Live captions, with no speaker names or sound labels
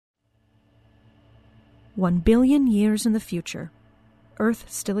1 billion years in the future, Earth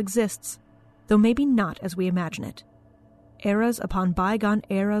still exists, though maybe not as we imagine it. Eras upon bygone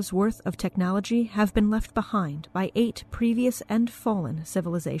eras worth of technology have been left behind by 8 previous and fallen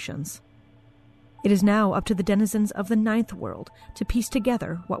civilizations. It is now up to the denizens of the 9th world to piece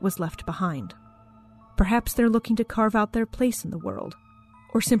together what was left behind. Perhaps they're looking to carve out their place in the world,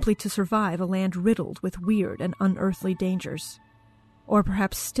 or simply to survive a land riddled with weird and unearthly dangers. Or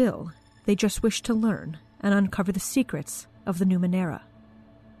perhaps still, they just wish to learn and uncover the secrets of the Numenera.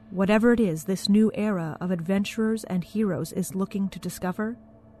 Whatever it is this new era of adventurers and heroes is looking to discover,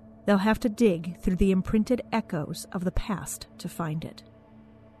 they'll have to dig through the imprinted echoes of the past to find it.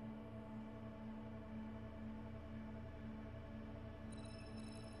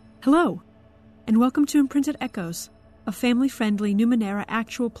 Hello, and welcome to Imprinted Echoes, a family-friendly Numenera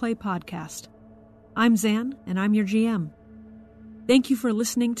actual play podcast. I'm Zan, and I'm your GM. Thank you for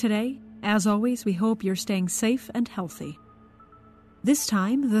listening today. As always, we hope you're staying safe and healthy. This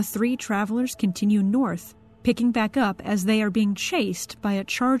time, the 3 travelers continue north, picking back up as they are being chased by a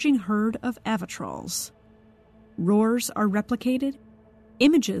charging herd of Avatrals. Roars are replicated,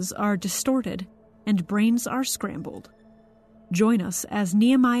 images are distorted, and brains are scrambled. Join us as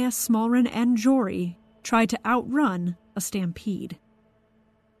Nehemiah, Smallren, and Jory try to outrun a stampede.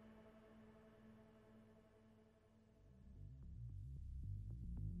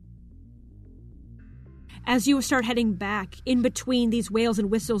 As you start heading back, in between these wails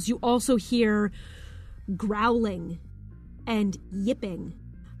and whistles, you also hear growling and yipping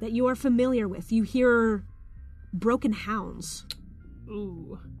that you are familiar with. You hear broken hounds.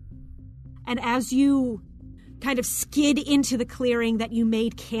 Ooh. And as you kind of skid into the clearing that you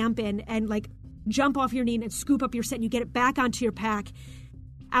made camp in and jump off your knee and scoop up your set and you get it back onto your pack,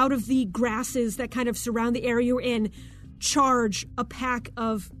 out of the grasses that kind of surround the area you're in, charge a pack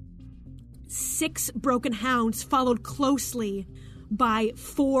of 6 broken hounds, followed closely by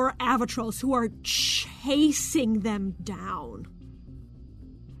 4 Avatrals who are chasing them down.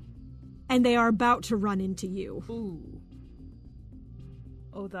 And they are about to run into you. Ooh.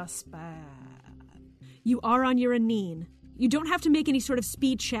 Oh, that's bad. You are on your Aneen. You don't have to make any sort of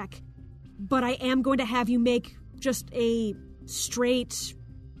speed check, but I am going to have you make just a straight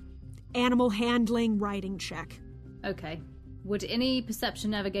animal handling riding check. Okay. Would any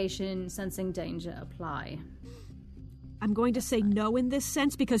perception, navigation, sensing danger apply? I'm going to say no in this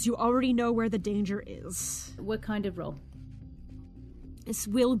sense because you already know where the danger is. What kind of roll? This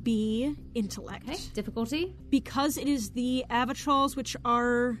will be intellect. Okay. Difficulty? Because it is the Avatrals, which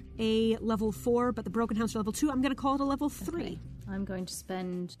are a level 4, but the Broken Hounds are level 2, I'm going to call it a level 3. Okay. I'm going to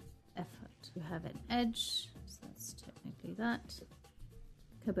spend effort to have an edge. So that's technically that.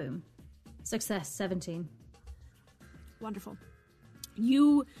 Kaboom. Success, 17. Wonderful.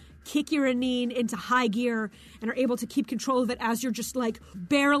 You kick your Aneen into high gear and are able to keep control of it as you're just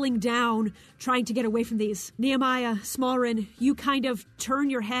barreling down, trying to get away from these. Nehemiah, Smallren, you kind of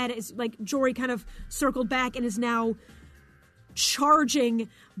turn your head as Jory kind of circled back and is now charging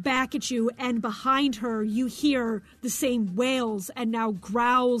back at you, and behind her you hear the same wails and now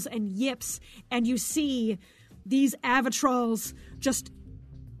growls and yips, and you see these Avatrals just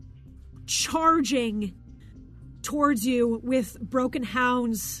charging towards you with broken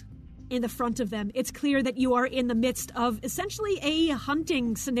hounds in the front of them. It's clear that you are in the midst of essentially a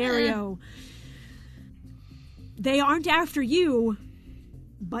hunting scenario. They aren't after you,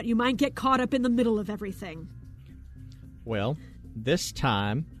 but you might get caught up in the middle of everything. Well, this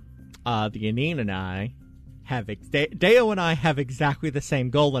time, the Aneen and I have... Deo and I have exactly the same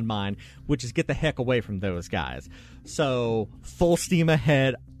goal in mind, which is get the heck away from those guys. So, full steam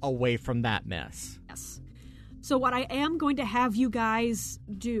ahead, away from that mess. Yes. So what I am going to have you guys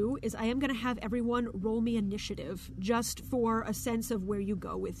do is I am going to have everyone roll me initiative, just for a sense of where you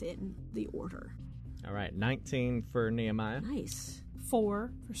go within the order. All right, 19 for Nehemiah. Nice.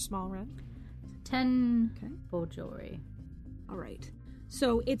 4 for Smallren. 10 for Jory. All right.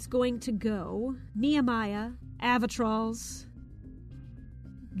 So it's going to go Nehemiah, Avatrals,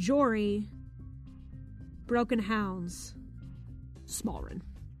 Jory, Broken Hounds, Smallren.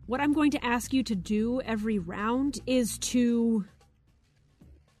 What I'm going to ask you to do every round is to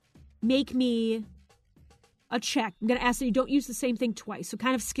make me a check. I'm going to ask that you don't use the same thing twice. So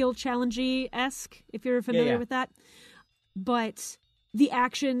kind of skill challenge-esque, if you're familiar with that. But the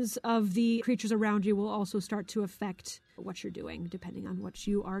actions of the creatures around you will also start to affect what you're doing, depending on what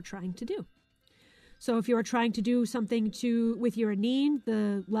you are trying to do. So if you are trying to do something with your Aneen,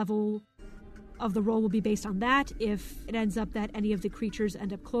 the level of the roll will be based on that. If it ends up that any of the creatures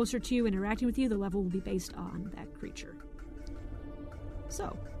end up closer to you, interacting with you, the level will be based on that creature.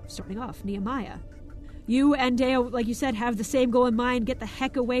 So, starting off, Nehemiah. You and Deo, like you said, have the same goal in mind. Get the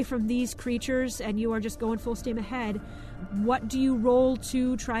heck away from these creatures, and you are just going full steam ahead. What do you roll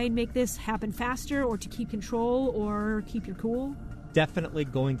to try and make this happen faster, or to keep control, or keep your cool? Definitely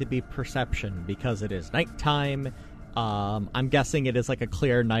going to be perception, because it is nighttime. I'm guessing it is like a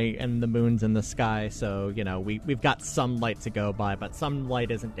clear night and the moon's in the sky, so, we've got some light to go by, but some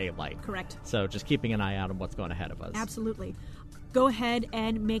light isn't daylight. Correct. So just keeping an eye out on what's going ahead of us. Absolutely. Go ahead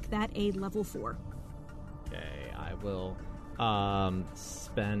and make that a level 4. Okay, I will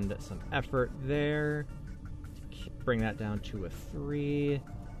spend some effort there to bring that down to a 3,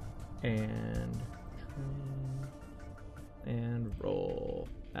 and roll.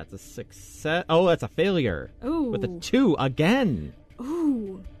 That's a success. Oh, that's a failure. Ooh. With a 2 again.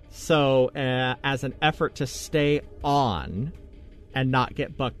 Ooh. So, as an effort to stay on and not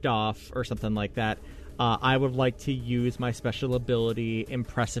get bucked off or something like that, I would like to use my special ability,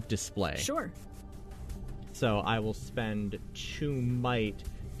 Impressive Display. Sure. So I will spend 2 might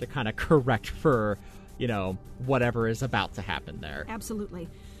to kind of correct for, whatever is about to happen there. Absolutely.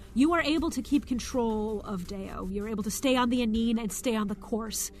 You are able to keep control of Deo. You're able to stay on the Anine and stay on the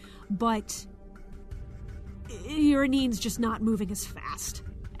course, but your Anine's just not moving as fast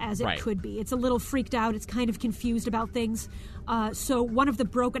as it could be. It's a little freaked out. It's kind of confused about things. So one of the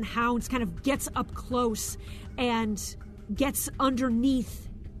broken hounds kind of gets up close and gets underneath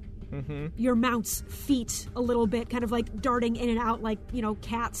your mount's feet a little bit, kind of like darting in and out like,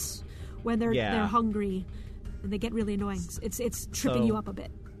 cats when they're hungry and they get really annoying. It's tripping you up a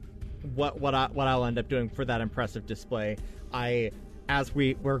bit. What I'll end up doing for that Impressive Display, as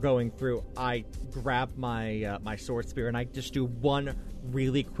we're going through, I grab my my sword spear and I just do one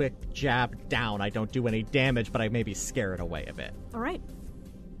really quick jab down. I don't do any damage, but I maybe scare it away a bit. All right.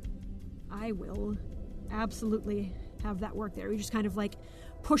 I will absolutely have that work there. You just kind of like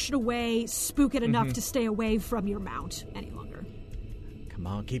push it away, spook it enough to stay away from your mount any longer. Come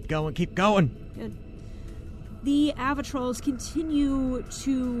on, keep going, keep going. Good. The Avatrolls continue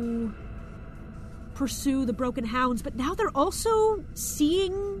to pursue the Broken Hounds, but now they're also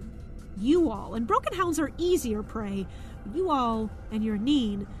seeing you all. And Broken Hounds are easier prey. You all and your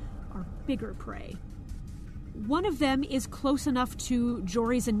Anine are bigger prey. One of them is close enough to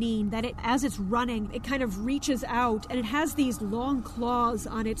Jory's Anine that as it's running, it kind of reaches out, and it has these long claws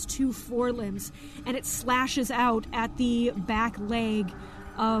on its 2 forelimbs, and it slashes out at the back leg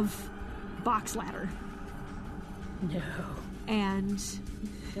of Boxladder. No. And...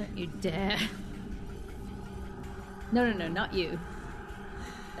 Don't you dare. No, not you.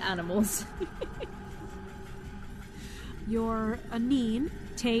 The animals. Your Anine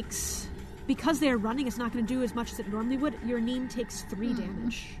takes... Because they're running, it's not going to do as much as it normally would. Your Anine takes 3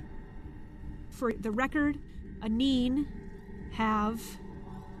 damage. For the record, Anine have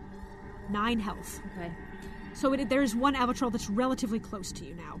 9 health. Okay. So there's one Avatroll that's relatively close to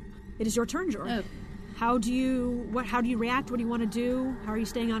you now. It is your turn, Jory. Oh. How do you react? What do you want to do? How are you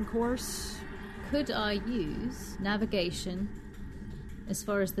staying on course? Could I use navigation, as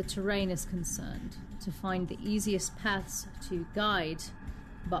far as the terrain is concerned, to find the easiest paths to guide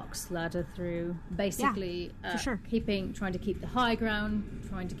Boxladder through? Basically, for sure. Trying to keep the high ground,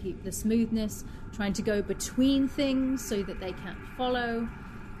 trying to keep the smoothness, trying to go between things so that they can't follow,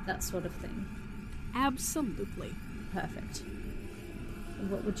 that sort of thing. Absolutely. Perfect.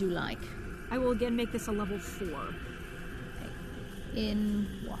 What would you like? I will again make this a level 4. Okay. In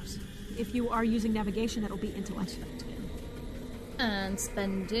what? If you are using navigation, that'll be intellect. And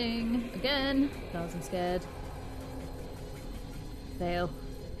spending again, because I'm scared. Fail.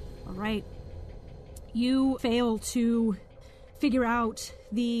 All right. You fail to figure out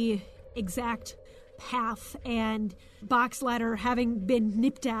the exact path, and Boxladder, having been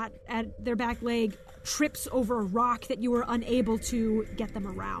nipped at their back leg, trips over a rock that you were unable to get them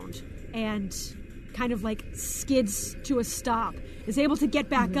around, and kind of like skids to a stop, is able to get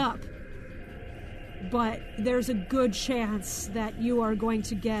back up. But there's a good chance that you are going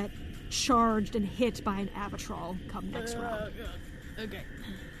to get charged and hit by an Avatroll come next round. Okay.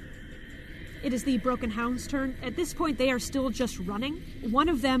 It is the Broken Hound's turn. At this point, they are still just running. One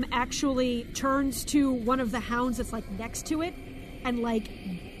of them actually turns to one of the hounds that's like next to it and like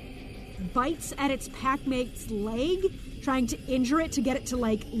bites at its packmate's leg, trying to injure it to get it to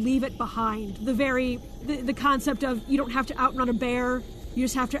like leave it behind. The concept of you don't have to outrun a bear, you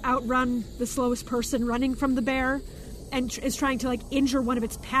just have to outrun the slowest person running from the bear, and is trying to like injure one of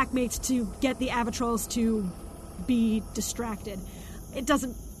its packmates to get the Avatrolls to be distracted. It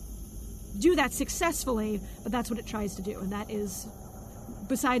doesn't do that successfully, but that's what it tries to do, and that is,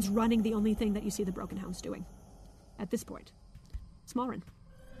 besides running, the only thing that you see the Broken Hounds doing at this point. Smallren.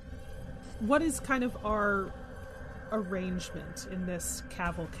 what is kind of our arrangement in this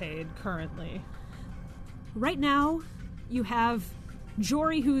cavalcade currently? Right now, you have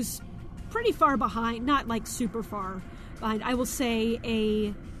Jory, who's pretty far behind, not like super far behind. I will say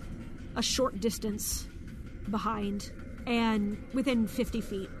a short distance behind, and within 50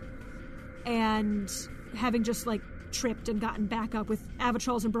 feet, and having just like tripped and gotten back up with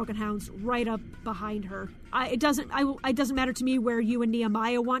Avatrolls and Broken Hounds right up behind her. It doesn't matter to me where you and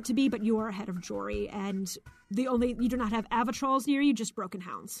Nehemiah want to be, but you are ahead of Jory, and you do not have Avatrolls near you, just Broken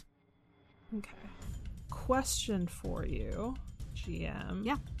Hounds. Okay. Question for you, GM.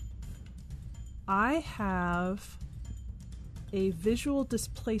 Yeah. I have a visual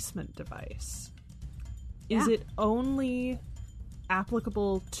displacement device. Is it only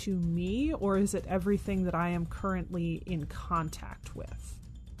applicable to me, or is it everything that I am currently in contact with?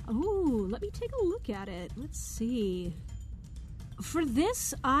 Oh, let me take a look at it. Let's see. For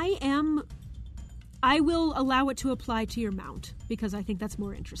this, I will allow it to apply to your mount, because I think that's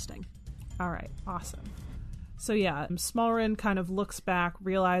more interesting. All right, awesome. So yeah, Smallrin kind of looks back,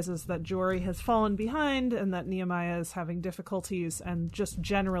 realizes that Jory has fallen behind and that Nehemiah is having difficulties, and just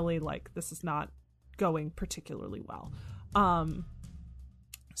generally, like, this is not going particularly well.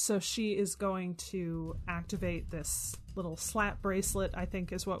 So she is going to activate this little slap bracelet, I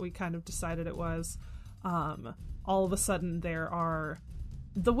think is what we kind of decided it was. All of a sudden there are...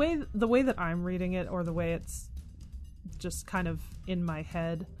 The way that I'm reading it, or the way it's just kind of in my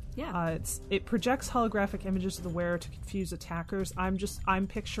head... Yeah. It projects holographic images of the wearer to confuse attackers. I'm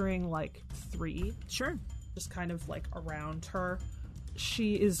picturing like 3. Sure. Just kind of like around her.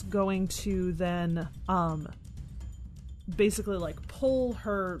 She is going to then basically like pull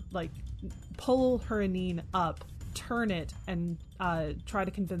her Anine up, turn it, and try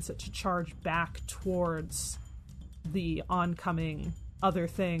to convince it to charge back towards the oncoming other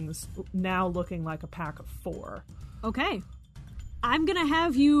things, now looking like a pack of 4. Okay. I'm gonna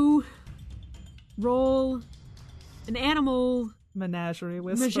have you roll an animal menagerie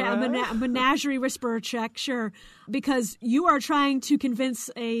whisperer. Menagerie whisperer check, sure, because you are trying to convince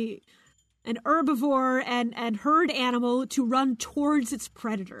an herbivore and herd animal to run towards its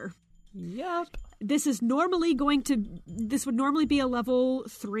predator. Yep. This would normally be a level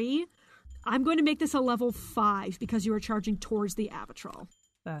 3. I'm going to make this a level 5 because you are charging towards the Avatrol.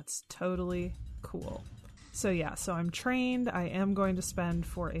 That's totally cool. So yeah, so I'm trained. I am going to spend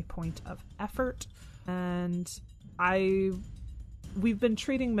for a point of effort. And we've been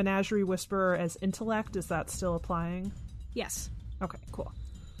treating Menagerie Whisperer as intellect. Is that still applying? Yes. Okay, cool.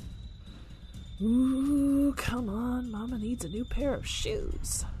 Ooh, come on. Mama needs a new pair of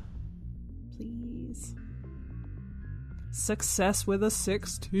shoes. Please. Success with a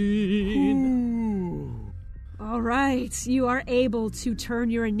 16. Ooh. All right, you are able to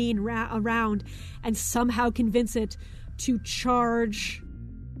turn your Anine around and somehow convince it to charge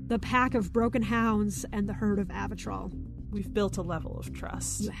the pack of Broken Hounds and the herd of Avatrol. We've built a level of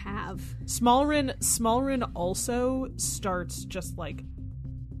trust. You have. Smallrin also starts just like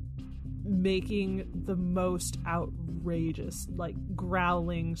making the most outrageous, like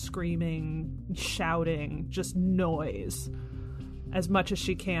growling, screaming, shouting, just noise. As much as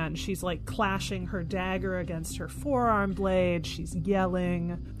she can. She's like clashing her dagger against her forearm blade. She's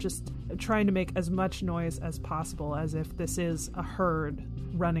yelling, just trying to make as much noise as possible, as if this is a herd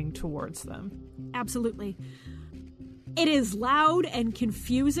running towards them. Absolutely. It is loud and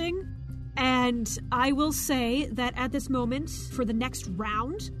confusing, and I will say that at this moment, for the next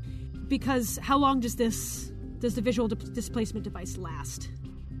round, because how long does the visual displacement device last?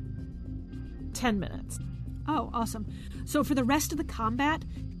 10 minutes. Oh, awesome. So for the rest of the combat,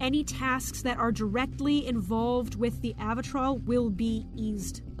 any tasks that are directly involved with the Avatrol will be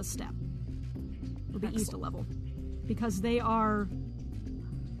eased a step. Will be eased a level. Because they are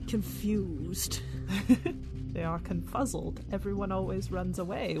confused. They are confuzzled. Everyone always runs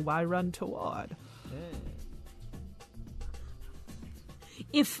away. Why run toward?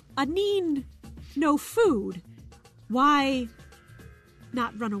 If Anine no food, why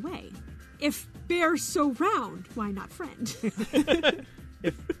not run away? If bear so round, why not friend?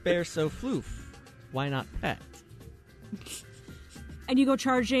 If bear so floof, why not pet? And you go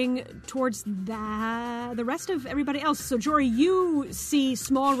charging towards the rest of everybody else. So, Jory, you see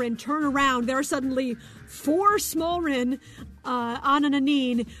Smallrin turn around. There are suddenly 4 Smallrin on an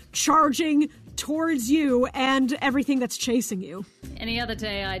Anine charging towards you and everything that's chasing you. Any other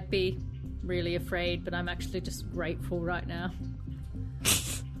day I'd be really afraid, but I'm actually just grateful right now.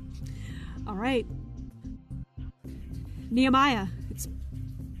 All right. Nehemiah, it's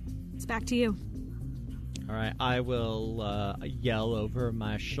back to you. All right, I will yell over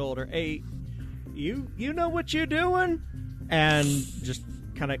my shoulder, "Hey, you know what you're doing?" And just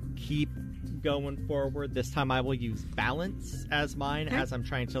kind of keep going forward. This time I will use balance as mine as I'm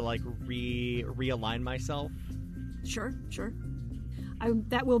trying to like realign myself. Sure.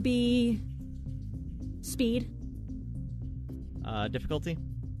 That will be speed. Difficulty?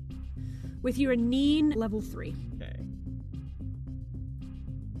 With your Aneen, level 3. Okay.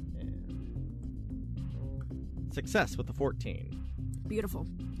 And success with the 14. Beautiful.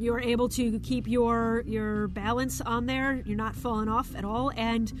 You are able to keep your balance on there. You're not falling off at all.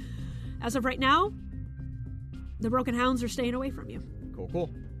 And as of right now, the Broken Hounds are staying away from you. Cool.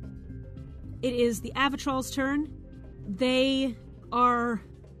 It is the Avatrol's turn. They are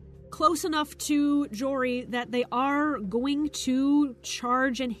close enough to Jory that they are going to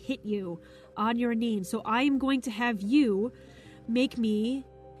charge and hit you on your Aneen. So I am going to have you make me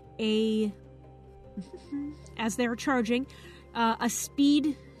as they're charging, a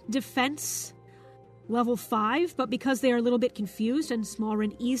speed defense level 5, but because they are a little bit confused and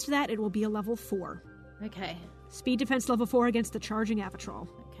Smallrin eased that, it will be a level 4. Okay. Speed defense level 4 against the charging Avatrol.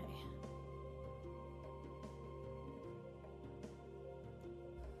 Okay.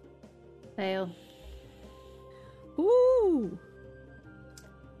 Fail. Ooh!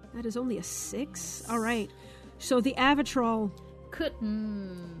 That is only a 6? Alright. So the Avatrol...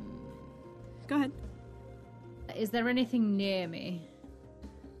 Go ahead. Is there anything near me?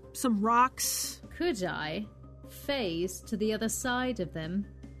 Some rocks. Could I phase to the other side of them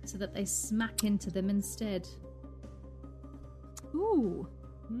so that they smack into them instead? Ooh.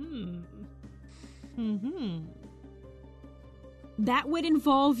 That would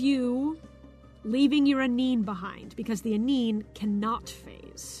involve you leaving your Aneen behind, because the Aneen cannot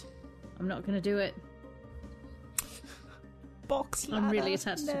phase. I'm not going to do it. Box ladder. I'm really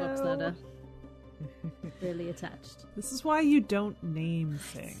attached to Box Ladder. Really attached. This is why you don't name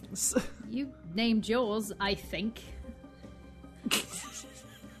things. You named yours, I think.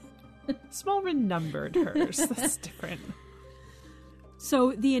 Smallrin numbered hers. That's different.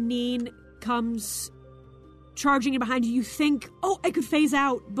 So the Aneen comes charging in behind you. You think, oh, I could phase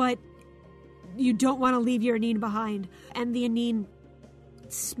out, but you don't want to leave your Aneen behind. And the Aneen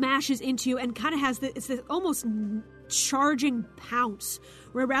smashes into you and kind of has it's this almost charging pounce,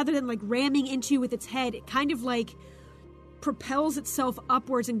 where rather than like ramming into you with its head, it kind of like propels itself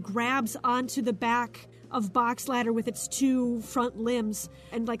upwards and grabs onto the back of Box Ladder with its 2 front limbs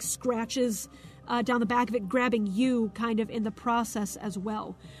and like scratches down the back of it, grabbing you kind of in the process as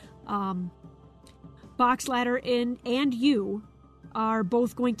well. Box Ladder and you are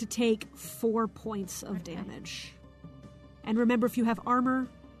both going to take 4 points of damage. And remember, if you have armor,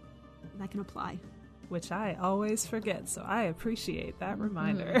 that can apply. Which I always forget, so I appreciate that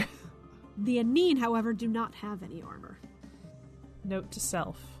reminder. The Aneen, however, do not have any armor. Note to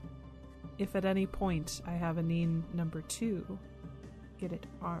self. If at any point I have Aneen number 2, get it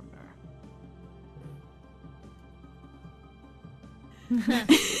armor.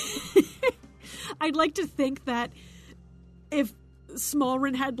 I'd like to think that if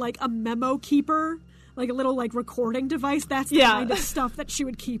Smallrin had like a memo keeper, like a little like recording device, that's the kind of stuff that she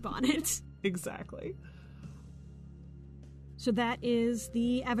would keep on it. Exactly. So that is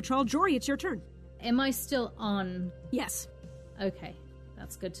the Avatrol. Jory, it's your turn. Am I still on? Yes. Okay,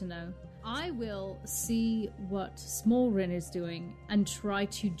 that's good to know. I will see what Smallrin is doing and try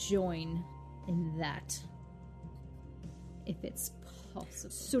to join in that. If it's possible.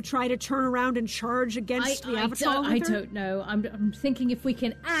 So try to turn around and charge against the Avatrol? I don't know. I'm thinking if we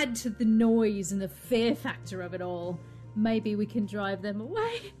can add to the noise and the fear factor of it all, maybe we can drive them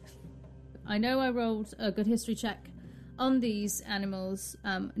away. I know I rolled a good history check on these animals.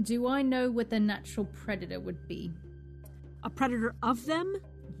 Do I know what their natural predator would be? A predator of them?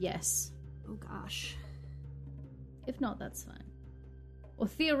 Yes. Oh gosh. If not, that's fine. Or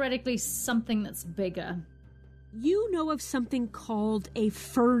theoretically something that's bigger. You know of something called a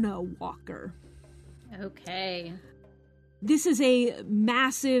Furno Walker. Okay. This is a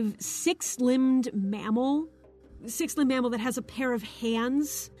massive 6-limbed mammal. 6-limbed mammal that has a pair of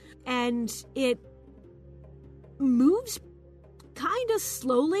hands, and it moves kind of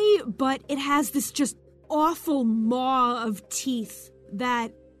slowly, but it has this just awful maw of teeth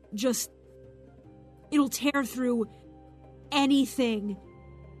that just, it'll tear through anything,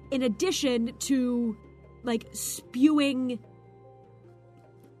 in addition to like spewing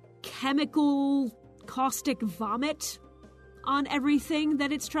chemical caustic vomit on everything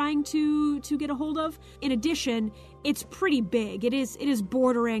that it's trying to get a hold of. In addition, it's pretty big. It is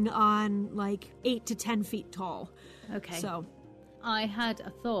bordering on like 8 to 10 feet tall. Okay. So I had a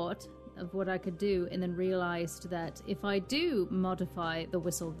thought of what I could do, and then realized that if I do modify the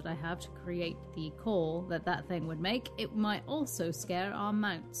whistle that I have to create the call that thing would make, it might also scare our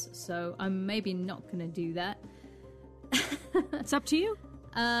mounts. So I'm maybe not going to do that. It's up to you.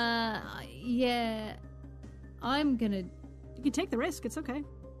 Yeah, I'm gonna. You can take the risk. It's okay.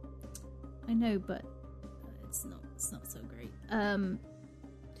 I know, but it's not so great.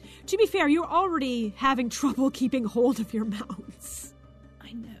 To be fair, you're already having trouble keeping hold of your mounts.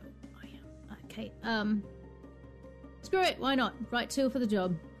 I know, I am. Okay, screw it, why not? Right tool for the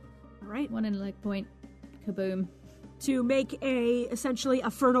job. All right. One intellect point. Kaboom. To make essentially a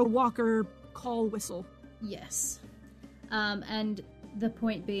Ferno Walker call whistle. Yes. And the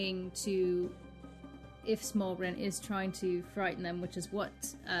point being to, if Smallgren is trying to frighten them, which is what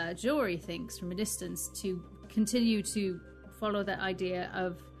Jory thinks from a distance, to continue to follow that idea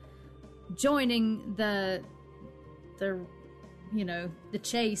of joining the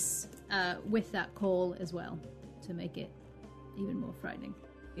chase with that call as well, to make it even more frightening.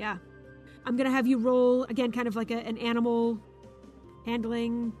 Yeah. I'm going to have you roll, again, kind of like an animal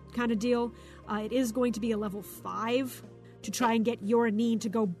handling kind of deal. It is going to be a level 5 to try and get Yoranine to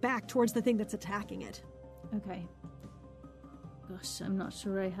go back towards the thing that's attacking it. Okay. Gosh, I'm not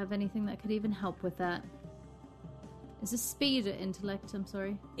sure I have anything that could even help with that. Is this speed or intellect? I'm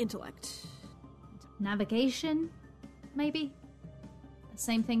sorry. Intellect. Navigation? Maybe?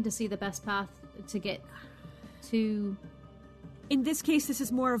 Same thing, to see the best path to get to... In this case, this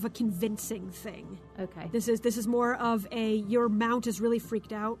is more of a convincing thing. Okay. This is more of your mount is really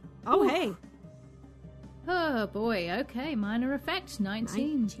freaked out. Oh, Oof. hey. Oh, boy. Okay, minor effect.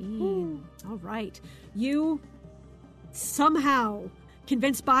 19. All right. You somehow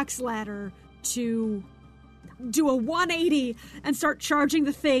convince Boxladder to do a 180 and start charging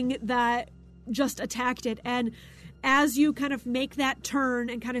the thing that just attacked it. And as you kind of make that turn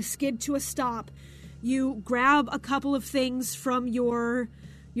and kind of skid to a stop, you grab a couple of things from your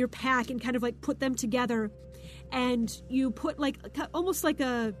pack and kind of like put them together, and you put like almost like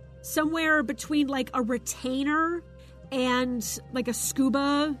somewhere between like a retainer and like a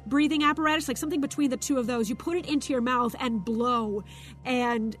scuba breathing apparatus, like something between the two of those. You put it into your mouth and blow,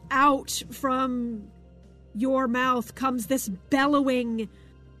 and out from your mouth comes this bellowing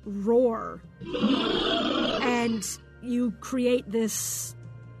roar, and you create this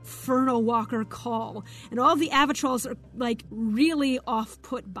Ferno Walker call, and all the Avatrals are like really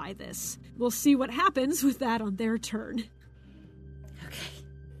off-put by this. We'll see what happens with that on their turn.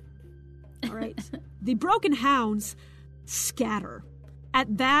 Okay. All right. The Broken Hounds scatter.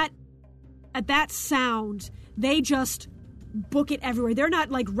 At that sound, they just book it everywhere. They're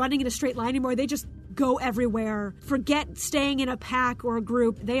not like running in a straight line anymore. They just go everywhere. Forget staying in a pack or a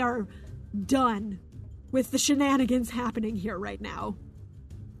group. They are done with the shenanigans happening here right now.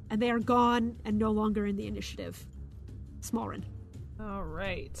 And they are gone and no longer in the initiative. Smallren. All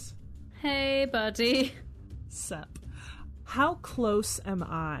right. Hey, buddy. Sep. How close am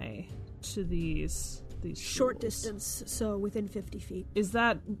I to these Short tools? distance, so within 50 feet. Is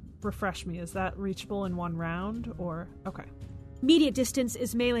that, refresh me, is that reachable in one round, or, okay. Mediate distance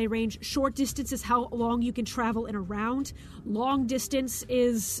is melee range. Short distance is how long you can travel in a round. Long distance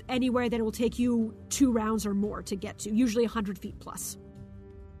is anywhere that it will take you 2 rounds or more to get to, usually 100 feet plus.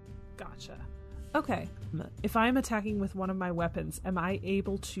 Gotcha. Okay. If I'm attacking with one of my weapons, am I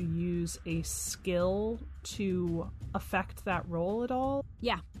able to use a skill to affect that roll at all?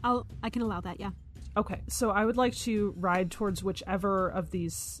 Yeah, I can allow that, yeah. Okay, so I would like to ride towards whichever of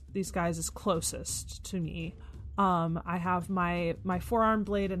these guys is closest to me. I have my forearm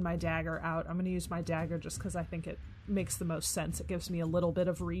blade and my dagger out. I'm going to use my dagger just because I think it makes the most sense. It gives me a little bit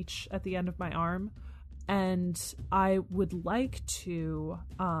of reach at the end of my arm. And I would like to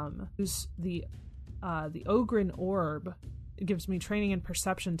use the Ogren Orb. It gives me training and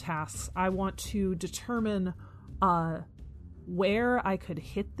perception tasks. I want to determine where I could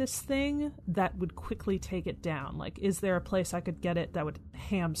hit this thing that would quickly take it down. Like, is there a place I could get it that would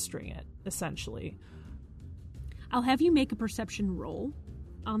hamstring it, essentially? I'll have you make a perception roll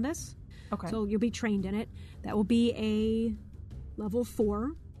on this. Okay. So you'll be trained in it. That will be a level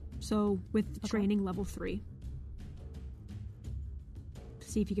 4. So with training, level 3.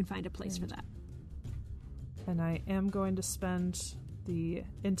 See if you can find a place for that. And I am going to spend the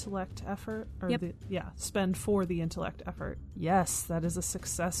intellect effort, or Yep. spend for the intellect effort. Yes, that is a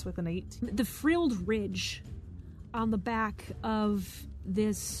success with an 18. The frilled ridge on the back of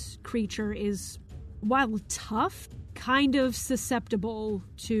this creature is, while tough, kind of susceptible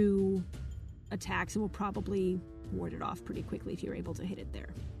to attacks and will probably ward it off pretty quickly if you're able to hit it there.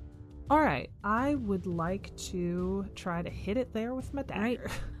 All right, I would like to try to hit it there with my dagger. All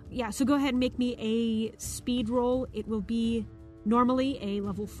right. Yeah, so go ahead and make me a speed roll. It will be normally a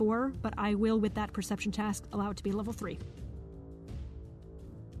level 4, but I will, with that perception task, allow it to be a level 3.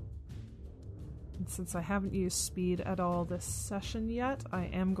 And since I haven't used speed at all this session yet, I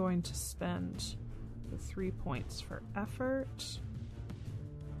am going to spend the 3 points for effort.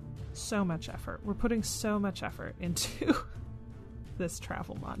 So much effort. We're putting so much effort into this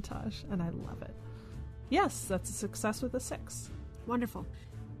travel montage, and I love it. Yes, that's a success with a 6. Wonderful.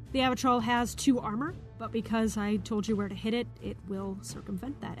 The Avitral has 2 armor, but because I told you where to hit it, it will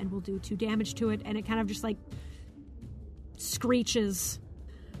circumvent that and will do 2 damage to it, and it kind of just, like, screeches.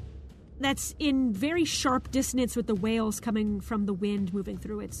 That's in very sharp dissonance with the wails coming from the wind moving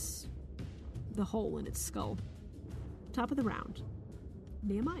through the hole in its skull. Top of the round.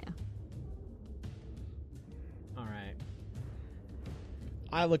 Nehemiah. All right.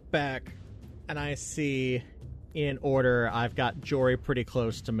 I look back and I see, in order, I've got Jory pretty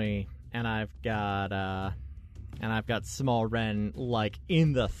close to me, and I've got Small Ren like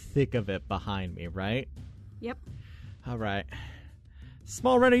in the thick of it behind me, right? Yep. All right.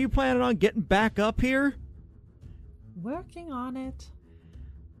 Small Ren, are you planning on getting back up here? Working on it.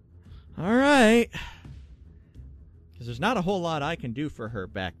 All right. Because there's not a whole lot I can do for her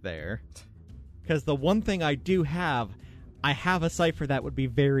back there. Because the one thing I do have, I have a cipher that would be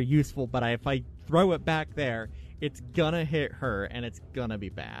very useful, but if I throw it back there, it's gonna hit her, and it's gonna be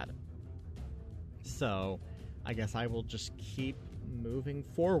bad. So, I guess I will just keep moving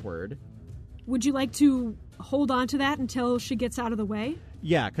forward. Would you like to hold on to that until she gets out of the way?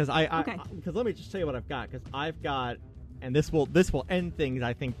 Yeah, because Okay. because let me just tell you what I've got. Because I've got, and this will end things,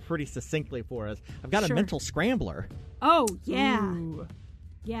 I think, pretty succinctly for us. I've got Sure. a mental scrambler. Oh, yeah. Ooh.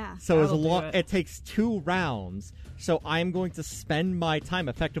 Yeah. So That'll do it takes 2 rounds. So I'm going to spend my time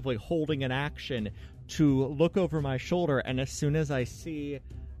effectively holding an action to look over my shoulder, and as soon as I see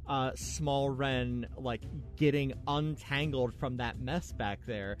Small Ren like getting untangled from that mess back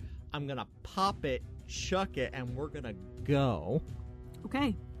there, I'm gonna pop it, chuck it, and we're gonna go.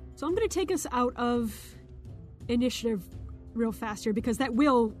 Okay. So I'm going to take us out of initiative real fast here, because that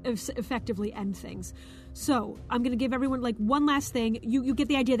will effectively end things. So I'm going to give everyone like one last thing. You get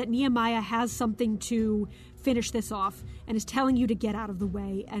the idea that Nehemiah has something to finish this off and is telling you to get out of the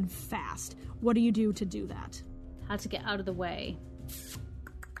way and fast. What do you do to do that? How to get out of the way.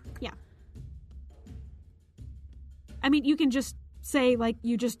 Yeah. I mean, you can just say, like,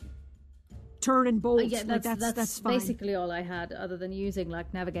 you just turn and bolt. Yeah, like, that's fine. basically all I had, other than using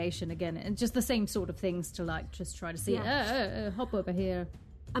like navigation again, and just the same sort of things to like just try to see. Hop over here.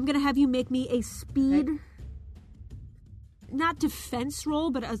 I'm going to have you make me a speed, not defense roll,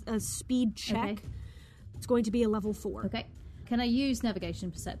 but a speed check. Okay. It's going to be a level 4. Okay. Can I use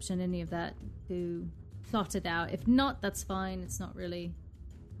navigation, perception, any of that to plot it out? If not, that's fine. It's not really.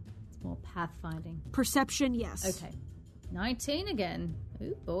 It's more pathfinding. Perception, yes. Okay. 19 again.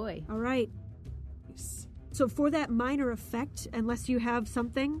 Oh boy. All right. So for that minor effect, unless you have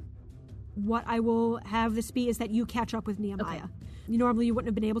something, what I will have this be is that you catch up with Nehemiah. Okay. Normally you wouldn't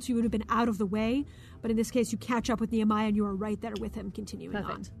have been able to. You would have been out of the way. But in this case, you catch up with Nehemiah and you are right there with him, continuing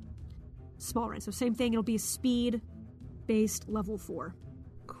Perfect. on. Small Ren. So same thing. It'll be a speed-based level 4.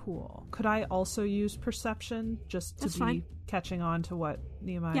 Cool. Could I also use perception just to That's be fine. catching on to what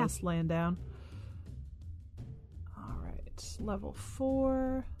Nehemiah's laying down? All right. Level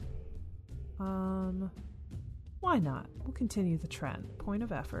 4. Why not? We'll continue the trend. Point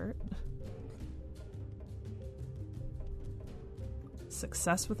of effort.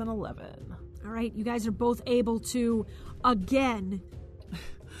 Success with an 11. All right. You guys are both able to, again,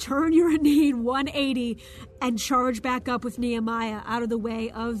 turn your Anine 180 and charge back up with Nehemiah out of the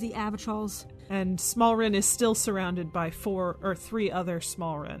way of the Avitrals. And Smallrin is still surrounded by 3 other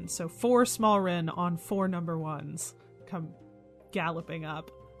Smallrin. So 4 Smallrin on 4 number 1s come galloping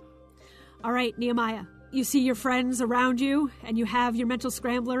up. All right, Nehemiah. You see your friends around you, and you have your mental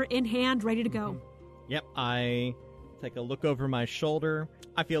scrambler in hand, ready to go. Yep, I take a look over my shoulder.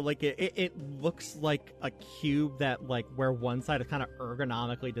 I feel like it looks like a cube that, like, where one side is kind of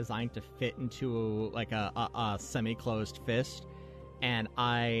ergonomically designed to fit into, like, a semi-closed fist. And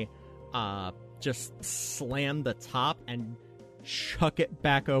I just slam the top and chuck it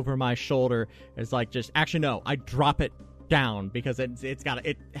back over my shoulder. It's like just... Actually, no, I drop it down because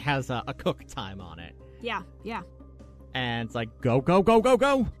it has a cook time on it. Yeah. And it's like, go, go, go, go,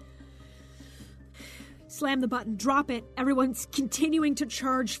 go! Slam the button, drop it. Everyone's continuing to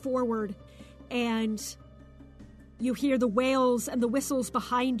charge forward. And you hear the wails and the whistles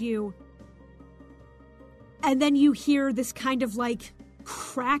behind you. And then you hear this kind of like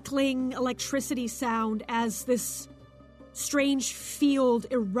crackling electricity sound as this strange field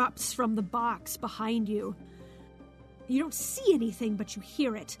erupts from the box behind you. You don't see anything, but you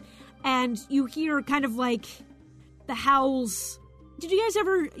hear it. And you hear kind of like the howls. Did you guys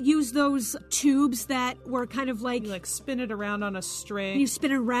ever use those tubes that were kind of like... You like spin it around on a string. You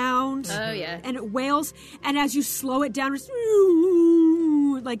spin it around. Oh, yeah. And it wails. And as you slow it down, it's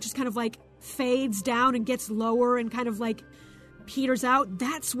like just kind of like fades down and gets lower and kind of like peters out.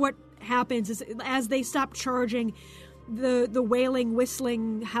 That's what happens is as they stop charging, the wailing,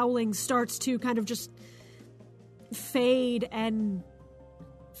 whistling, howling starts to kind of just fade and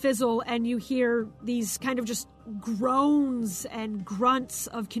fizzle, and you hear these kind of just groans and grunts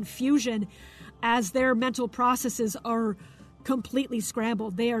of confusion as their mental processes are completely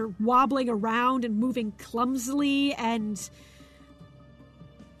scrambled. They are wobbling around and moving clumsily and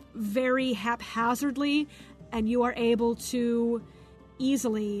very haphazardly, and you are able to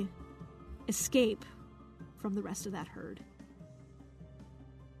easily escape from the rest of that herd.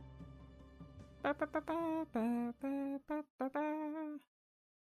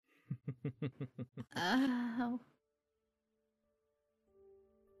 Ow.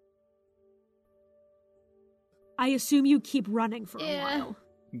 I assume you keep running for a Yeah. while.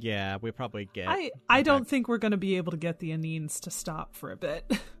 Yeah, we probably get... I don't think we're going to be able to get the Anines to stop for a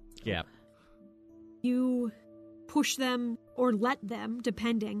bit. Yeah. You push them or let them,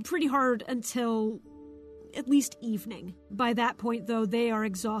 depending, pretty hard until at least evening. By that point, though, they are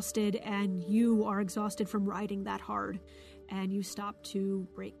exhausted and you are exhausted from riding that hard, and you stop to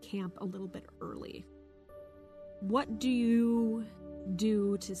break camp a little bit early. What do you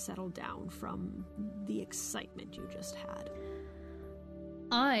do to settle down from the excitement you just had?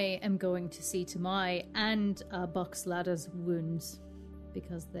 I am going to see to my and Box Ladder's wounds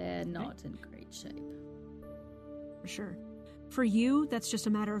because they're not in great shape. For sure. For you, that's just a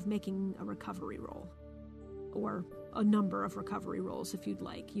matter of making a recovery roll. Or a number of recovery rolls, if you'd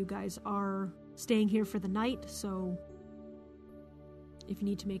like. You guys are staying here for the night, so if you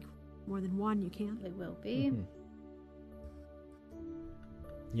need to make more than one, you can. They will be. Mm-hmm.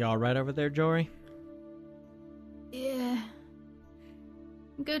 You all right over there, Jory? Yeah.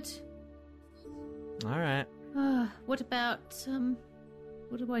 Good. All right. What about,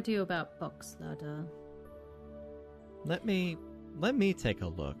 what do I do about Box Ladder? Let me take a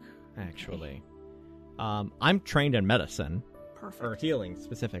look, actually. I'm trained in medicine. Perfect. Or healing,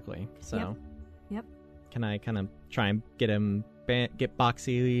 specifically. So, Yep. Can I kind of try and get him, get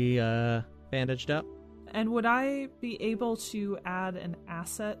Boxy bandaged up? And would I be able to add an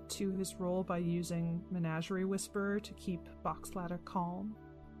asset to his roll by using Menagerie Whisperer to keep Box Ladder calm?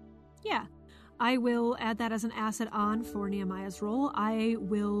 Yeah. I will add that as an asset on for Nehemiah's roll. I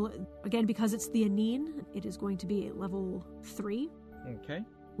will, again, because it's the Anine, it is going to be a level 3 Okay.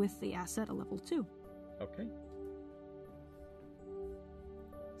 with the asset a level 2. Okay.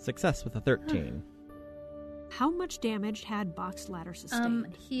 Success with a 13. How much damage had Box Ladder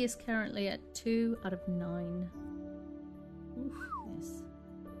sustained? He is currently at 2 out of 9. Yes.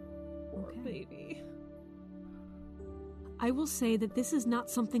 Poor baby. I will say that this is not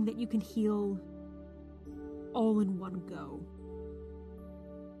something that you can heal all in one go.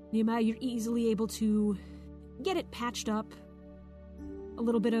 Nehemiah, you're easily able to get it patched up, a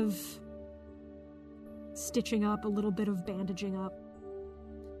little bit of stitching up, a little bit of bandaging up.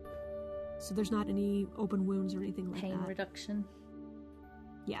 So there's not any open wounds or anything like Pain that. reduction.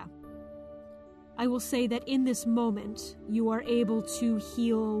 Yeah. I will say that in this moment, you are able to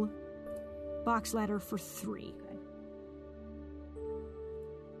heal Box Ladder for 3. Okay.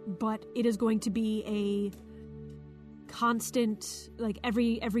 But it is going to be a constant, like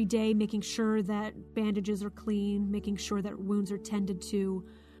every day, making sure that bandages are clean, making sure that wounds are tended to,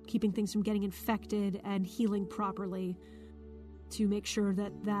 keeping things from getting infected, and healing properly to make sure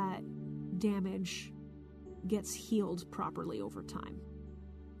that that damage gets healed properly over time.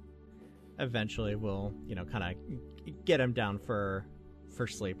 Eventually, we'll, kind of get him down for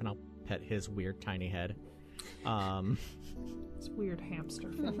sleep, and I'll pet his weird tiny head. It's weird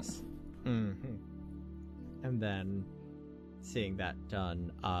hamster face. Mm-hmm. And then, seeing that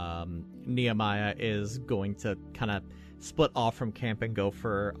done, Nehemiah is going to kind of split off from camp and go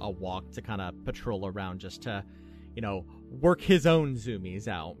for a walk to kind of patrol around just to, work his own zoomies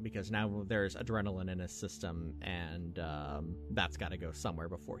out, because now there's adrenaline in his system, and that's got to go somewhere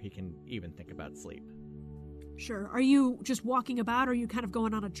before he can even think about sleep. Sure. Are you just walking about, or are you kind of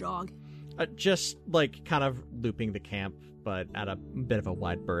going on a jog? Just, kind of looping the camp, but at a bit of a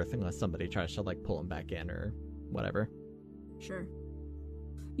wide berth, unless somebody tries to, pull him back in or whatever. Sure.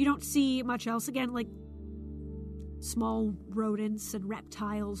 You don't see much else. Again, small rodents and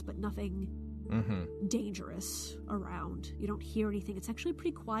reptiles, but nothing dangerous around. You don't hear anything. It's actually a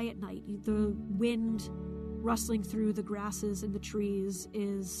pretty quiet night. The wind rustling through the grasses and the trees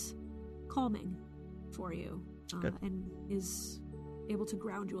is calming for you, and is able to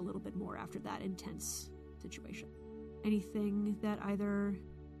ground you a little bit more after that intense situation. Anything that either...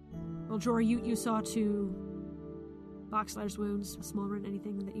 Well, Jory, you saw 2 Boxladder's wounds. Smallrun,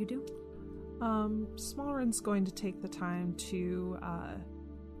 anything that you do? Smallrun's going to take the time to,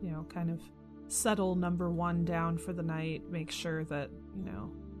 kind of settle number 1 down for the night, make sure that,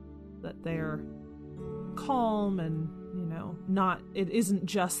 that they're calm and, it isn't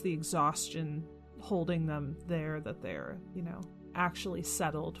just the exhaustion holding them there, that they're, actually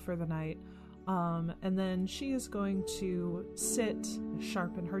settled for the night. And then she is going to sit,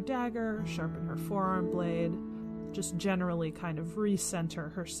 sharpen her dagger, sharpen her forearm blade, just generally kind of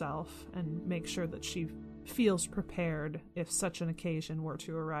recenter herself and make sure that she feels prepared if such an occasion were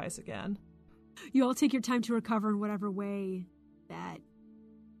to arise again. You all take your time to recover in whatever way that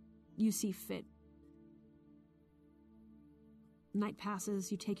you see fit. Night passes,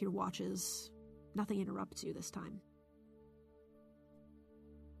 you take your watches. Nothing interrupts you this time.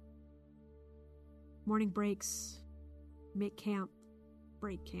 Morning breaks, make camp,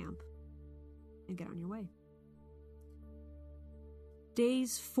 break camp, and get on your way.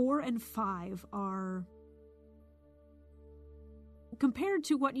 Days 4 and 5 are, compared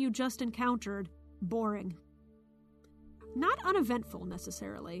to what you just encountered, boring. Not uneventful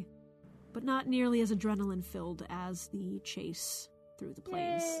necessarily, but not nearly as adrenaline-filled as the chase through the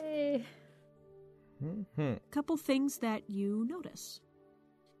plains. Yay. Couple things that you notice.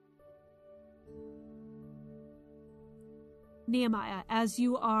 Nehemiah, as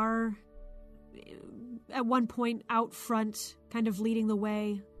you are at one point out front, kind of leading the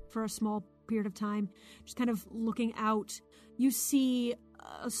way for a small period of time, just kind of looking out, you see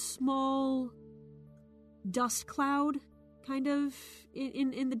a small dust cloud kind of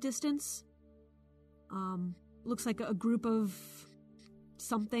in the distance. Looks like a group of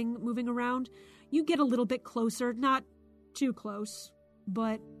something moving around. You get a little bit closer, not too close,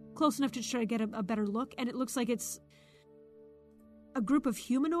 but close enough to try to get a better look, and it looks like it's a group of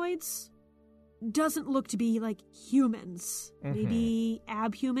humanoids. Doesn't look to be like humans. Maybe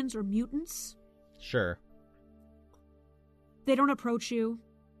abhumans or mutants. Sure. They don't approach you.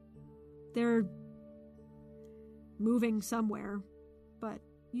 They're moving somewhere, but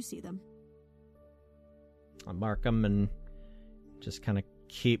you see them. I'll mark them and just kind of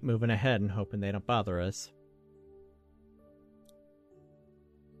keep moving ahead and hoping they don't bother us.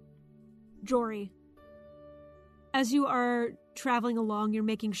 Jory, as you are traveling along, you're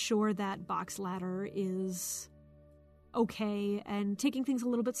making sure that Boxladder is okay and taking things a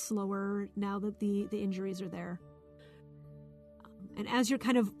little bit slower now that the injuries are there. And as you're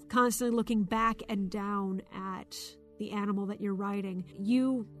kind of constantly looking back and down at the animal that you're riding,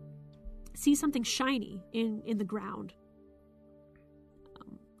 you see something shiny in the ground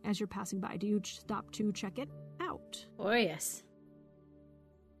as you're passing by. Do you stop to check it out? Oh, yes.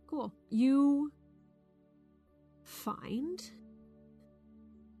 Cool. You find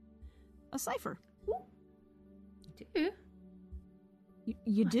a cipher. Ooh. I do.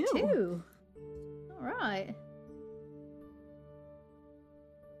 You do? I do. All right.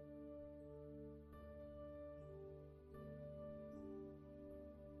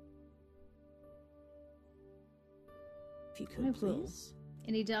 If you could, please.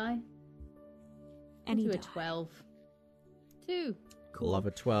 Any die? Any do die. a 12. 2. Cool. Love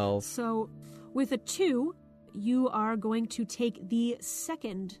a 12. So, with a 2, you are going to take the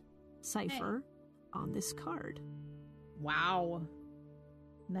second cipher on this card. Wow.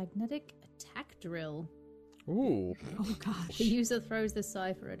 Magnetic attack drill. Ooh. Oh, gosh. The user throws the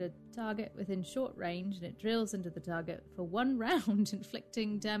cipher at a target within short range, and it drills into the target for 1 round,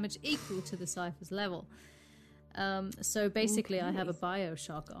 inflicting damage equal to the cipher's level. So basically, okay. I have a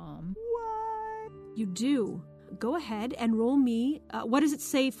Bioshock arm. What? You do. Go ahead and roll me. What does it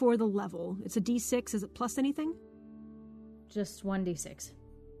say for the level? It's a D6. Is it plus anything? Just 1d6.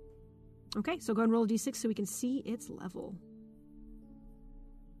 Okay, so go and roll a D6 so we can see its level.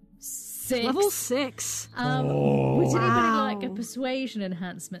 6. Level 6. Would anybody like a persuasion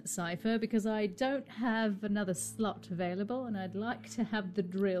enhancement cipher? Because I don't have another slot available, and I'd like to have the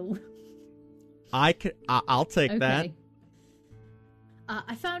drill. I'll take that.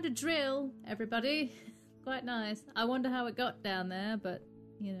 I found a drill, everybody. Quite nice. I wonder how it got down there, but,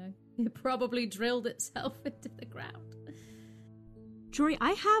 it probably drilled itself into the ground. Jory,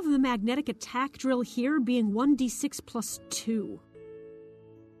 I have the magnetic attack drill here being 1d6 plus 2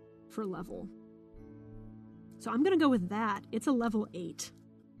 for level. So I'm going to go with that. It's a level 8.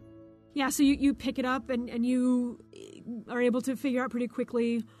 Yeah, so you pick it up and you are able to figure out pretty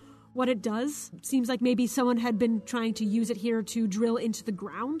quickly what it does. Seems like maybe someone had been trying to use it here to drill into the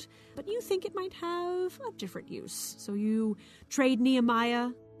ground, but you think it might have a different use. So you trade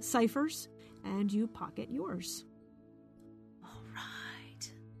Nehemiah ciphers and you pocket yours. All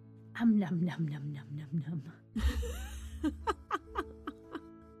right. Num num num num num num.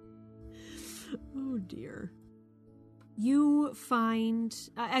 Oh dear. You find,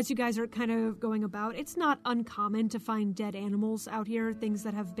 as you guys are kind of going about, it's not uncommon to find dead animals out here, things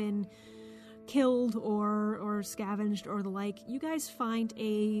that have been killed or scavenged or the like. You guys find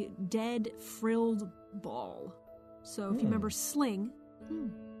a dead frilled ball. So if you remember Sling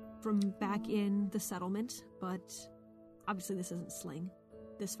from back in the settlement, but obviously this isn't Sling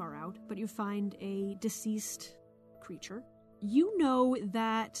this far out, but you find a deceased creature. You know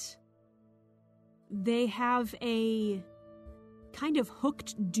that they have a kind of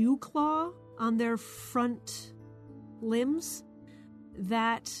hooked dew claw on their front limbs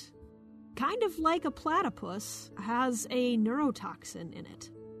that, kind of like a platypus, has a neurotoxin in it.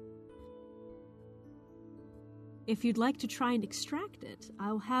 If you'd like to try and extract it,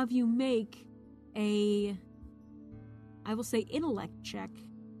 I'll have you make I will say intellect check,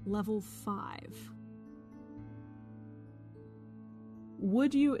 level 5.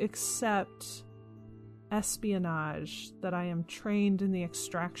 Would you accept espionage that I am trained in the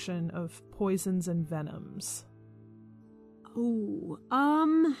extraction of poisons and venoms? Oh,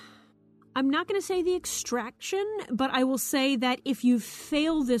 I'm not going to say the extraction, but I will say that if you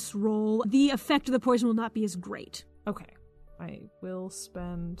fail this roll, the effect of the poison will not be as great. Okay. I will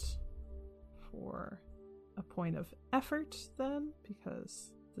spend for a point of effort then,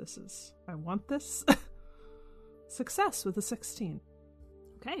 because I want this. Success with a 16.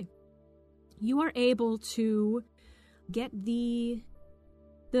 Okay. You are able to get you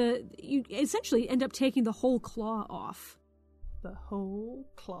essentially end up taking the whole claw off. The whole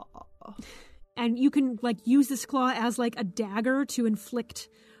claw. And you can use this claw as a dagger to inflict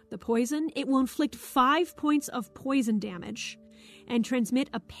the poison. It will inflict 5 points of poison damage and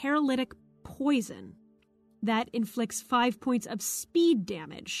transmit a paralytic poison that inflicts 5 points of speed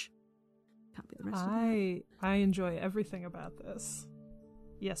damage. Copy the rest of that. I enjoy everything about this.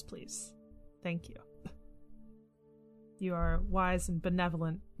 Yes, please. Thank you. You are a wise and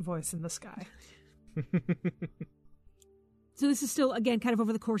benevolent voice in the sky. So this is still, again, kind of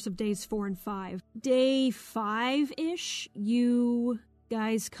over the course of days 4 and 5. Day 5-ish, you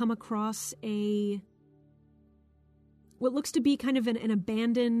guys come across what looks to be kind of an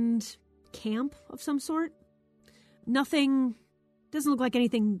abandoned camp of some sort. Doesn't look like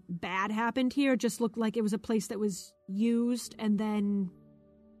anything bad happened here. It just looked like it was a place that was used and then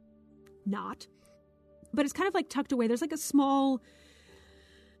not. But it's kind of tucked away. There's a small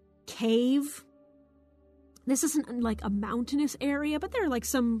cave. This isn't a mountainous area, but there are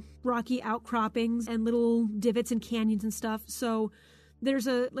some rocky outcroppings and little divots and canyons and stuff. So there's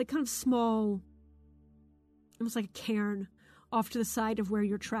a kind of small, almost like a cairn off to the side of where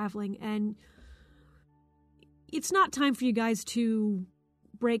you're traveling. And it's not time for you guys to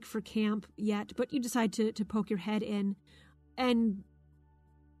break for camp yet, but you decide to poke your head in. And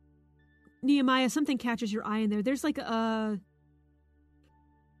Nehemiah, something catches your eye in there. There's a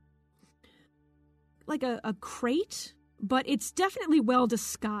crate, but it's definitely well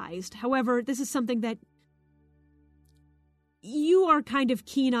disguised. However, this is something that you are kind of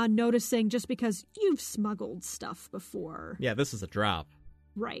keen on noticing just because you've smuggled stuff before. Yeah, this is a drop.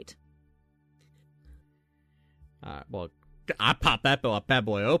 Right. Well, I pop that bad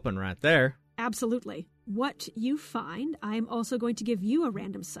boy open right there. Absolutely. What you find, I'm also going to give you a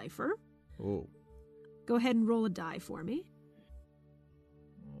random cipher. Ooh. Go ahead and roll a die for me.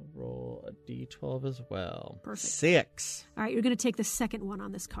 I'll roll a d12 as well. Perfect. 6. All right, you're going to take the second one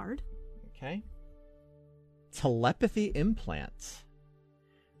on this card. Okay. Telepathy implants.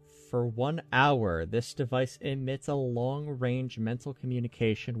 For 1 hour, this device emits a long-range mental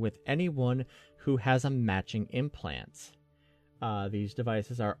communication with anyone who has a matching implant. These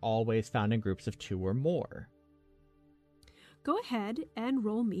devices are always found in groups of 2 or more. Go ahead and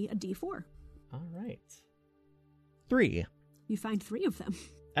roll me a d4. All right. 3. You find 3 of them.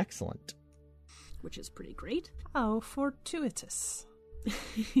 Excellent. Which is pretty great. Oh, fortuitous.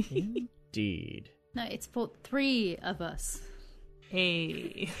 Indeed. No, it's for 3 of us.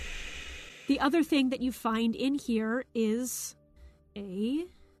 Hey. The other thing that you find in here is a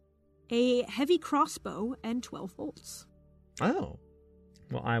heavy crossbow and 12 bolts. Oh.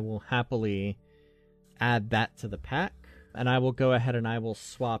 Well, I will happily add that to the pack. And I will go ahead and I will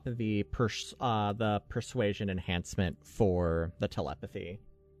swap the persuasion enhancement for the telepathy.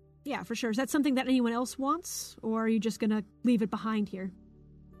 Yeah, for sure. Is that something that anyone else wants, or are you just going to leave it behind here?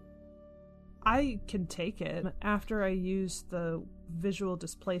 I can take it. After I use the visual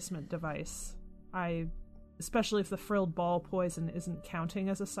displacement device, especially if the frilled ball poison isn't counting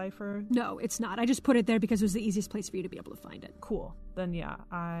as a cipher. No, it's not. I just put it there because it was the easiest place for you to be able to find it. Cool. Then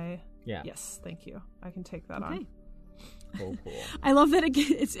yes, thank you. I can take that on. Cool. I love that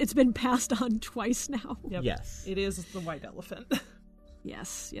it's been passed on twice now. Yep. Yes. It is the white elephant.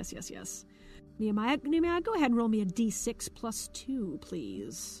 Yes. Nehemiah, go ahead and roll me a d6 plus 2,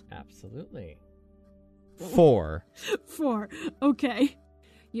 please. Absolutely. 4. 4. Okay.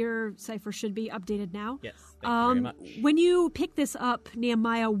 Your cipher should be updated now. Yes, thank you very much. When you pick this up,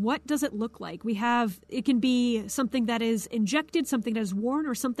 Nehemiah, what does it look like? It can be something that is injected, something that is worn,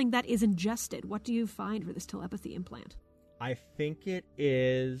 or something that is ingested. What do you find for this telepathy implant? I think it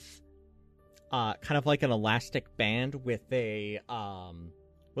is kind of like an elastic band with a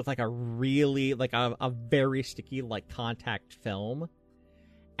really a very sticky contact film.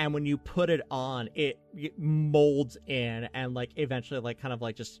 And when you put it on, it molds in and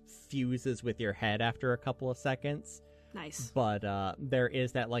eventually just fuses with your head after a couple of seconds. Nice. But there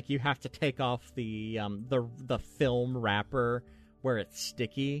is that you have to take off the film wrapper where it's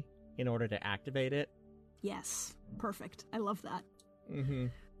sticky in order to activate it. Yes. Perfect. I love that. Mm-hmm.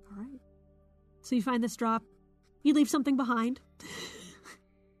 All right. So you find this drop. You leave something behind.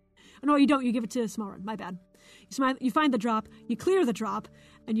 No, you don't. You give it to Smallrun. My bad. You find the drop. You clear the drop.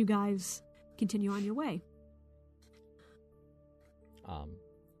 And you guys continue on your way.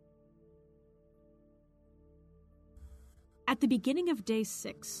 At the beginning of day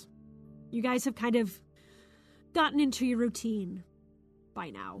 6, you guys have kind of gotten into your routine by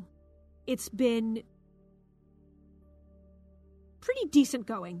now. It's been pretty decent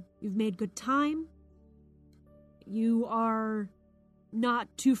going. You've made good time. You are not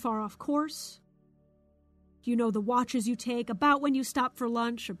too far off course. You know the watches you take, about when you stop for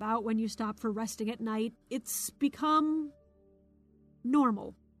lunch, about when you stop for resting at night. It's become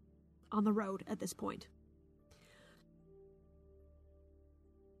normal on the road at this point.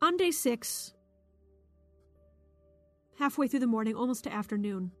 On day 6, halfway through the morning, almost to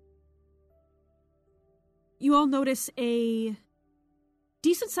afternoon, you all notice a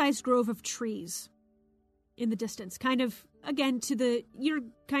decent-sized grove of trees in the distance. Kind of, again, you're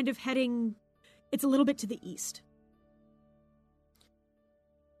kind of heading... It's a little bit to the east.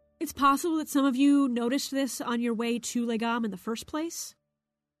 It's possible that some of you noticed this on your way to Legam in the first place,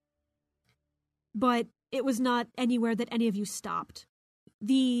 but it was not anywhere that any of you stopped.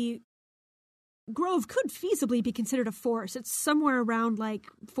 The grove could feasibly be considered a forest. It's somewhere around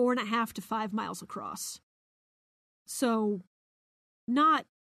 4.5 to 5 miles across. So, not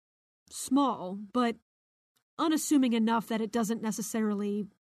small, but unassuming enough that it doesn't necessarily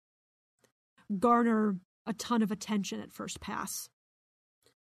garner a ton of attention at first pass.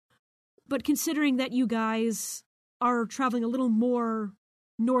 But considering that you guys are traveling a little more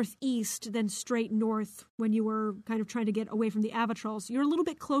northeast than straight north when you were kind of trying to get away from the Avatrals, you're a little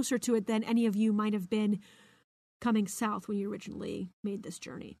bit closer to it than any of you might have been coming south when you originally made this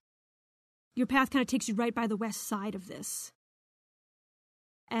journey. Your path kind of takes you right by the west side of this.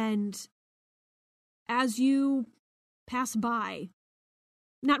 And as you pass by,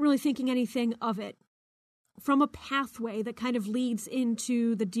 not really thinking anything of it, from a pathway that kind of leads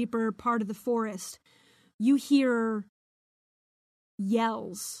into the deeper part of the forest, you hear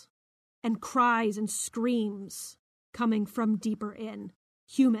yells and cries and screams coming from deeper in.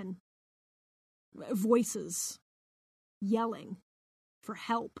 Human voices yelling for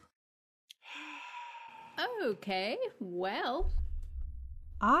help. Okay, well.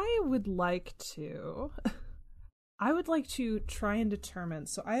 I would like to try and determine.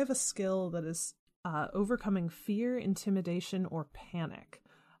 So I have a skill that is overcoming fear, intimidation, or panic.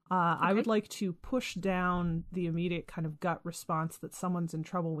 Okay. I would like to push down the immediate kind of gut response that someone's in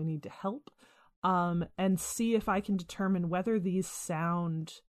trouble, we need to help, and see if I can determine whether these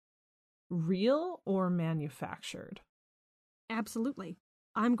sound real or manufactured. Absolutely.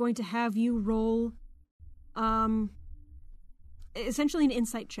 I'm going to have you roll essentially an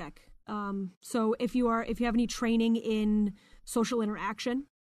insight check. So if you have any training in social interaction,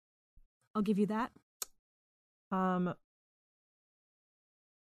 I'll give you that.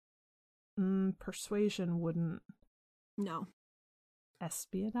 Persuasion wouldn't. No.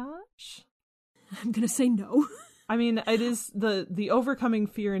 Espionage? I'm gonna say no. I mean, it is the overcoming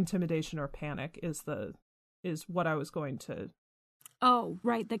fear, intimidation, or panic is what I was going to. Oh,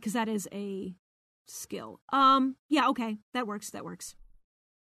 right, because that is a skill. Yeah, okay, that works.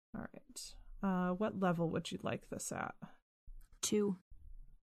 All right. What level would you like this at? 2.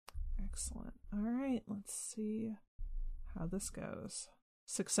 Excellent. All right, let's see how this goes.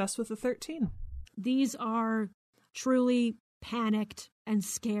 Success with a 13. These are truly panicked and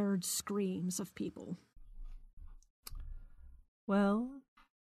scared screams of people. Well,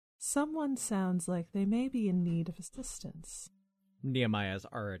 someone sounds like they may be in need of assistance. Nehemiah's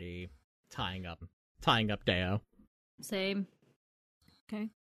already tying up Deo. Same. Okay.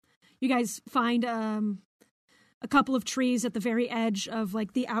 You guys find a couple of trees at the very edge of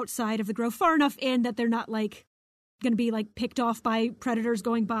like the outside of the grove, far enough in that they're not like going to be like picked off by predators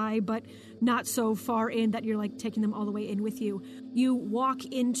going by, but not so far in that you're like taking them all the way in with you. You walk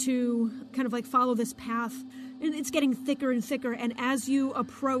into, kind of like follow this path, and it's getting thicker and thicker. And as you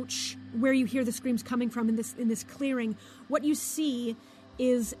approach where you hear the screams coming from in this clearing, what you see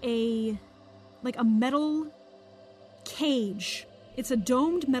is a metal cage. It's a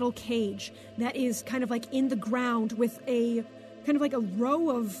domed metal cage that is kind of like in the ground with a kind of like a row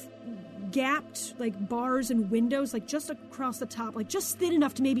of gapped like bars and windows like just across the top, like just thin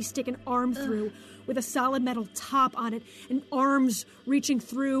enough to maybe stick an arm through, with a solid metal top on it and arms reaching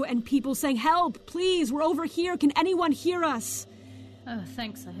through and people saying, "Help, please, we're over here. Can anyone hear us?" Oh,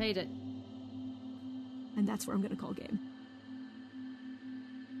 thanks. I hate it. And that's where I'm going to call game.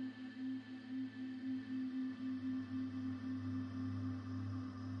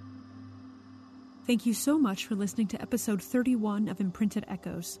 Thank you so much for listening to episode 31 of Imprinted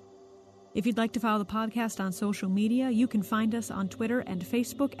Echoes. If you'd like to follow the podcast on social media, you can find us on Twitter and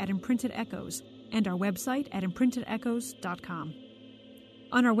Facebook at Imprinted Echoes, and our website at imprintedechoes.com.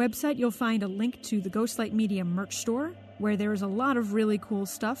 On our website, you'll find a link to the Ghostlight Media merch store, where there is a lot of really cool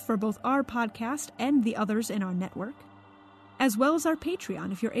stuff for both our podcast and the others in our network, as well as our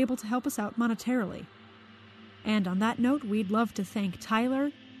Patreon if you're able to help us out monetarily. And on that note, we'd love to thank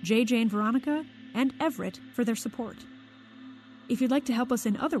Tyler, JJ and Veronica, and Everett for their support. If you'd like to help us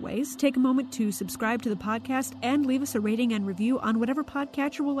in other ways, take a moment to subscribe to the podcast and leave us a rating and review on whatever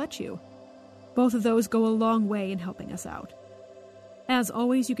podcatcher will let you. Both of those go a long way in helping us out. As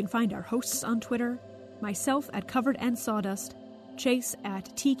always, you can find our hosts on Twitter, myself at Covered and Sawdust, Chase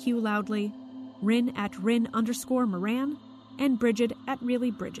at TQ Loudly, Rin at Rin_Moran, and Bridget at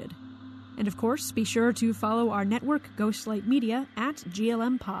Really Bridget. And of course, be sure to follow our network, Ghostlight Media, at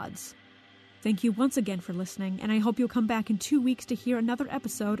GLM Pods. Thank you once again for listening, and I hope you'll come back in 2 weeks to hear another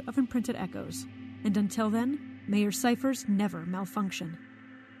episode of Imprinted Echoes. And until then, may your ciphers never malfunction.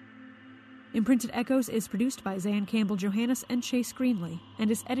 Imprinted Echoes is produced by Zan Campbell Johannes and Chase Greenley, and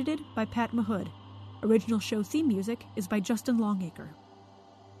is edited by Pat Mahood. Original show theme music is by Justin Longacre.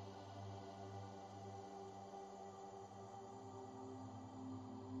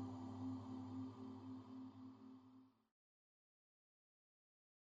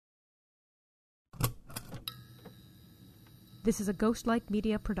 This is a Ghostlight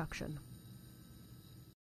Media production.